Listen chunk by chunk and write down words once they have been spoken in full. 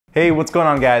Hey, what's going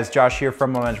on guys? Josh here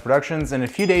from Momentum Productions, and a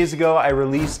few days ago I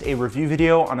released a review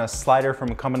video on a slider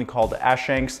from a company called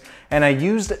Ashanks, and I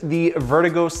used the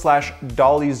Vertigo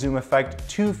Dolly zoom effect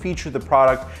to feature the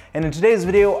product. And in today's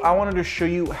video I wanted to show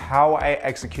you how I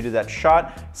executed that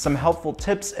shot, some helpful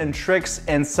tips and tricks,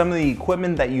 and some of the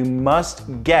equipment that you must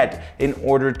get in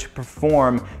order to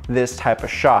perform this type of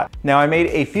shot. Now, I made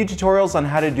a few tutorials on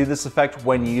how to do this effect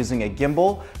when using a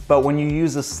gimbal, but when you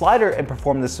use a slider and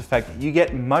perform this effect, you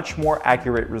get much more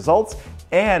accurate results,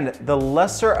 and the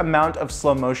lesser amount of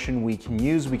slow motion we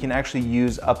can actually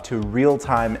use up to real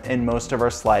time in most of our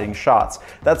sliding shots.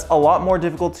 That's a lot more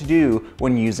difficult to do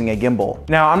when using a gimbal.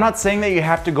 Now, I'm not saying that you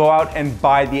have to go out and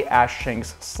buy the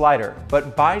Ashanks slider,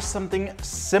 but buy something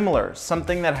similar,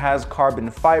 something that has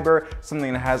carbon fiber,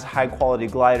 something that has high quality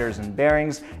gliders and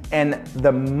bearings, and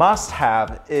the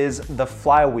must-have is the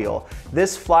flywheel.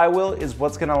 This flywheel is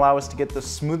what's gonna allow us to get the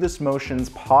smoothest motions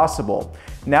possible.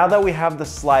 Now that we have the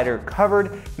slider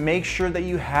covered, make sure that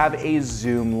you have a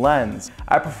zoom lens.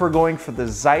 I prefer going for the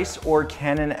Zeiss or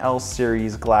Canon L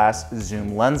series glass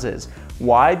zoom lenses.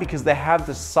 Why? Because they have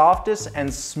the softest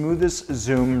and smoothest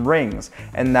zoom rings,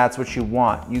 and that's what you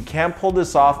want. You can't pull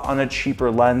this off on a cheaper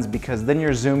lens because then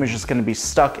your zoom is just gonna be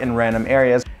stuck in random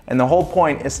areas. And the whole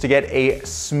point is to get a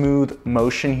smooth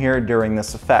motion here during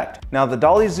this effect. Now, the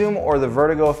dolly zoom or the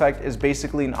vertigo effect is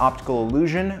basically an optical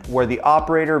illusion where the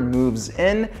operator moves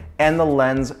in and the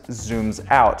lens zooms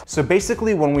out. So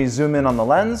basically when we zoom in on the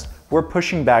lens, we're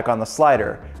pushing back on the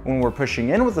slider. When we're pushing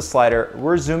in with the slider,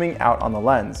 we're zooming out on the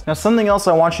lens. Now, something else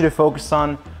I want you to focus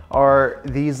on are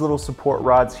these little support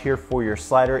rods here for your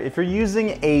slider. If you're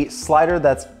using a slider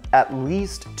that's at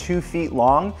least 2 feet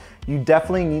long, you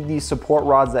definitely need these support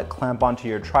rods that clamp onto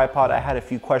your tripod. I had a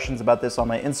few questions about this on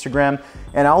my Instagram,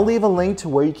 and I'll leave a link to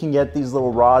where you can get these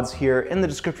little rods here in the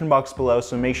description box below,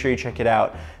 so make sure you check it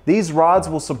out. These rods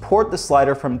will support the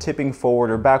slider from tipping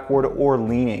forward or backward or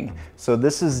leaning, so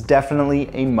this is definitely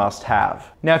a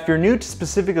must-have. Now, if you're new to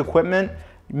specific equipment,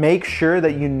 make sure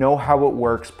that you know how it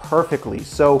works perfectly.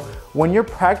 So when you're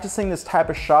practicing this type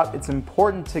of shot, it's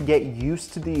important to get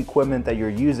used to the equipment that you're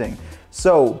using.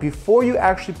 So before you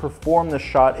actually perform the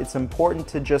shot, it's important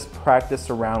to just practice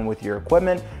around with your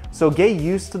equipment. So get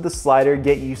used to the slider,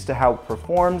 get used to how it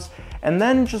performs, and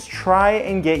then just try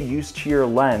and get used to your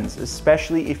lens,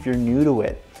 especially if you're new to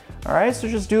it. All right, so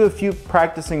just do a few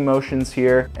practicing motions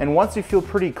here, and once you feel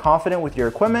pretty confident with your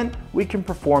equipment, we can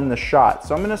perform the shot.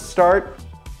 So I'm gonna start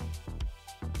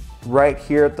right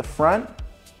here at the front.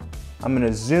 I'm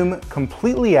gonna zoom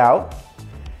completely out,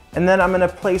 and then I'm gonna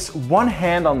place one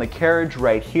hand on the carriage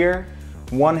right here,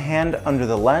 one hand under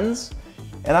the lens,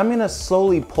 and I'm gonna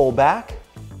slowly pull back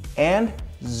and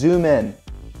zoom in.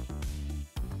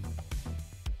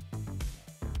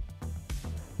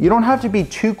 You don't have to be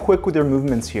too quick with your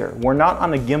movements here. We're not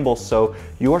on a gimbal, so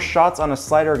your shots on a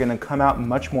slider are gonna come out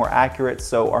much more accurate,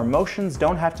 so our motions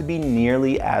don't have to be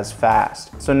nearly as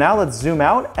fast. So now let's zoom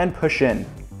out and push in.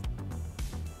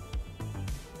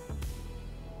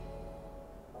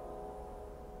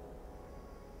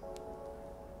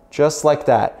 Just like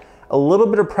that. A little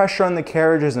bit of pressure on the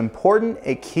carriage is important.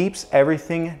 It keeps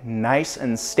everything nice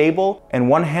and stable, and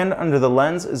one hand under the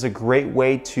lens is a great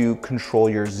way to control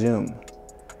your zoom.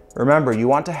 Remember, you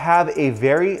want to have a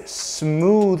very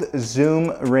smooth zoom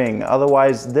ring,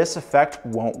 otherwise this effect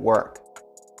won't work.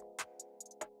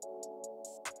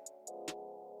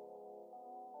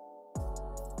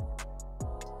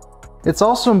 It's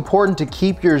also important to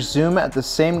keep your zoom at the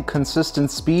same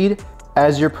consistent speed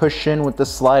as you're pushed in with the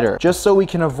slider, just so we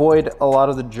can avoid a lot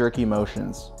of the jerky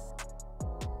motions.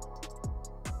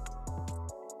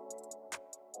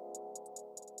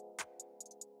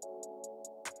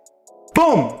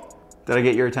 Boom! Did I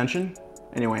get your attention?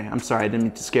 Anyway, I'm sorry, I didn't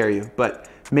mean to scare you, but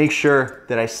make sure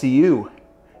that I see you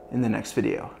in the next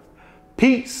video.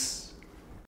 Peace!